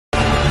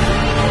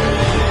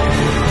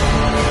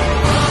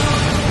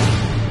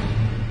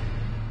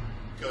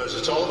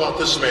it's all about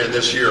this man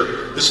this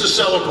year. This is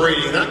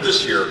celebrating, not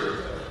this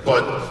year,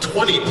 but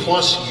 20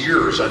 plus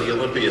years on the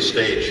Olympia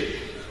stage.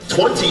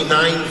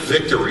 29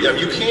 victory. I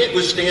mean, you can't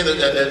withstand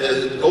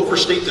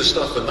overstate this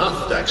stuff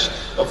enough, Dex,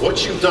 of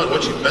what you've done,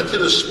 what you've meant to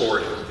the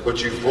sport,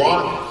 what you've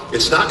brought.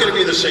 It's not going to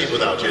be the same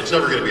without you. It's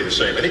never going to be the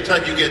same.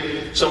 Anytime you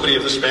get somebody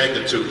of this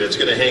magnitude that's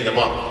going to hang them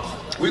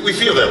up, we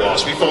feel that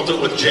loss. We felt it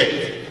with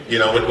Jay. You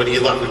know, when he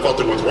left, we felt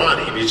it with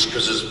Ronnie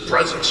because his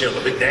presence, you know,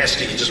 the big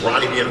nasty, just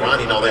Ronnie being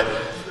Ronnie and all that.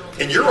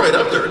 And you're right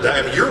up there.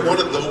 I mean, you're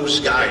one of those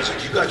guys.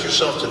 Like, you got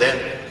yourself to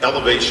that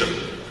elevation,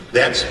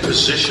 that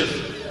position.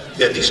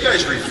 Yeah, these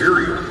guys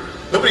revere you.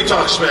 Nobody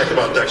talks smack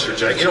about Dexter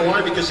Jackson. You know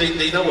why? Because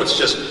they know it's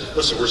just,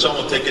 listen, we're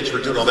selling tickets,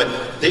 we're doing all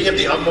that. They have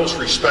the utmost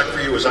respect for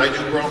you as I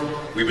do, bro.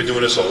 We've been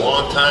doing this a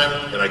long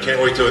time, and I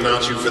can't wait to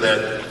announce you for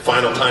that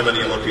final time on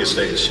the Olympia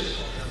stage.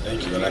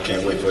 Thank you, and I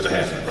can't wait for it to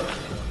happen, bro.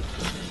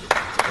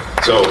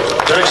 So,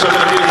 Dex, I'm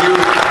going to give you.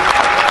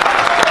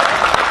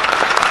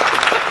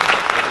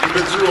 You've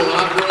been through a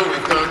lot, bro.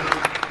 We've done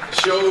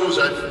shows.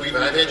 I've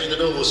had you in the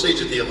middle of the stage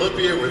at the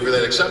Olympia. We've had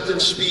that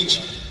acceptance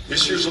speech.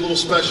 This year's a little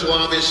special,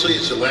 obviously.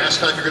 It's the last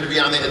time you're going to be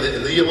on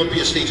the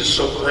Olympia stage is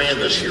so grand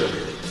this year.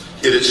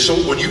 It is so,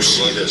 when you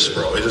see this,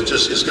 bro,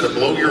 it's going to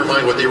blow your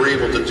mind what they were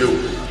able to do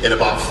in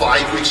about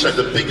 5 weeks' time.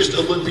 The biggest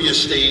Olympia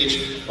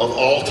stage of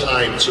all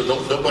time. So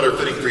no better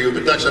fitting for you.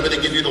 But Dex, I'm going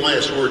to give you the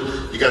last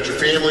word. You got your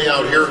family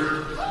out here.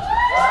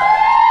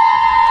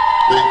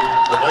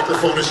 The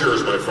microphone is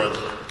yours, my friend.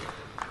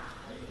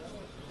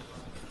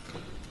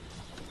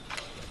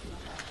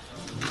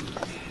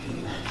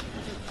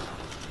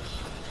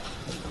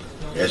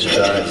 As you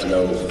guys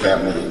know,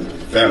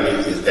 family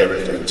is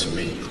everything to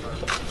me.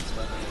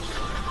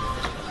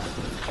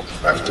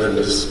 I've done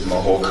this my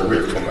whole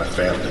career for my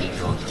family.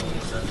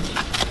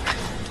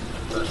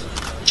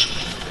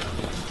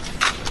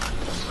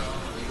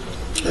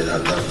 And I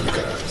love you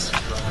guys.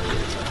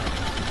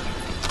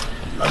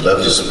 I love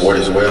the sport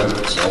as well,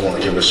 so I want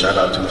to give a shout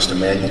out to Mr.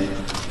 Mannion,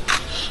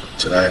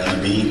 to the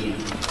IPB,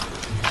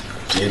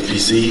 to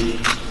NPC,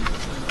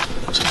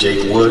 to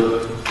Jake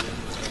Wood,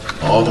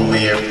 all the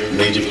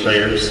major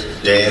players,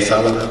 Dan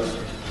Solomon,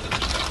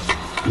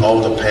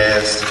 all the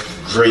past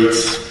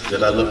greats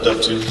that I looked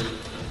up to.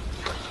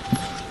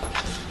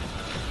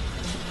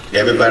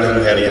 Everybody who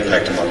had an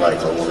impact on my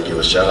life, I want to give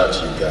a shout out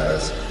to you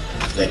guys.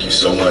 Thank you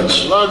so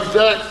much. Love you,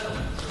 Dex.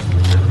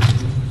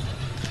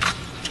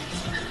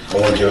 I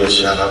want to give a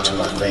shout out to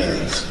my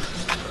fans.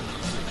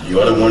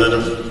 You are one of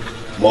the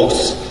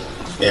most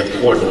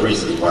important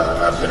reasons why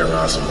I've been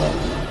around so long.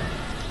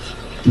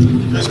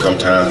 There's come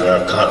times where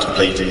I've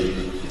contemplated.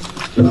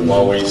 I've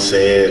always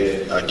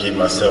said I give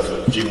myself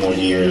a few more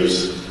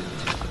years.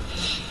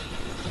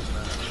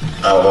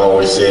 I've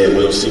always said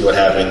we'll see what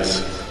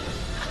happens.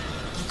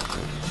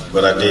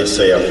 But I did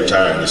say I'm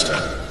retiring this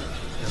time.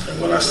 And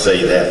when I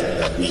say that,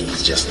 that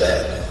means just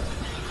that.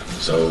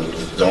 So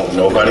don't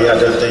nobody out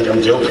there think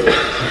I'm joking,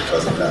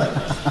 because I'm not.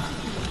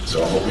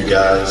 So I hope you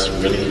guys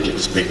really get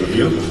this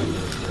pay-per-view,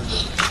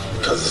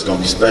 because it's gonna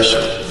be special.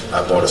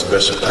 I bought a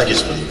special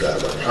package for you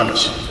guys, I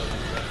promise you.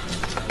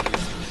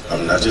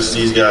 I'm not just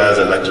these guys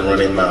that like to run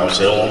their mouth and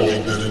say, oh, I'm gonna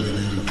be better than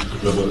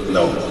you.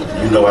 No,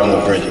 you know I'm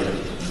gonna bring it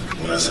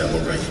when I say I'm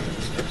gonna bring it.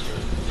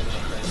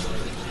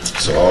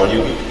 So all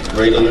you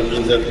great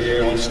Olympians up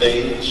here on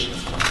stage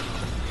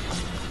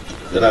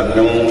that I've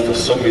known for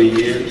so many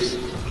years,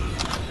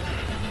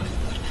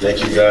 thank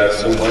you guys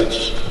so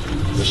much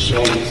for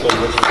showing me so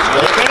much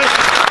respect.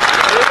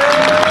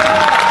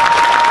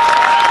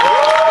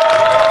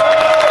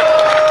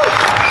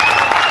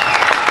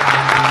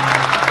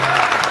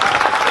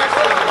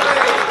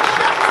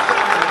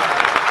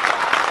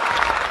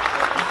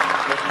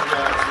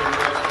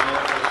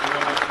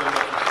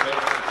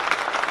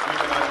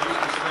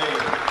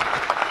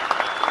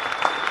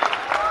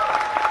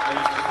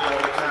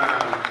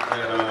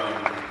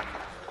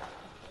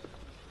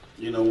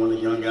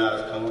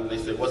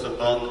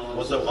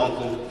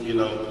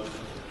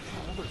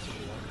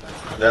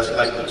 That's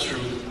like the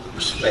true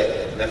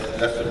respect.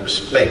 That's the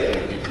respect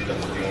when people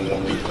don't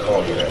want me to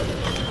call you that.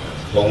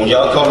 But when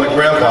y'all call me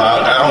grandpa,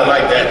 I don't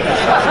like that.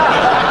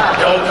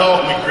 Don't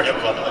call me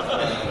grandpa.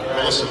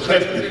 Well, listen,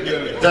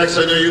 Dex,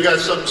 I know you got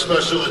something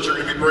special that you're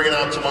going to be bringing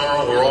out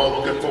tomorrow. We're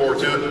all looking forward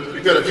to it.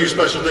 We've got a few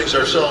special things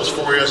ourselves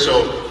for you.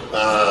 So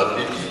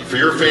for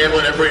your family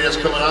and everybody that's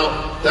coming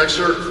out,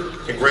 Dexter,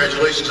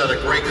 congratulations on a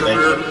great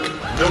career.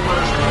 No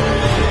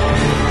pressure.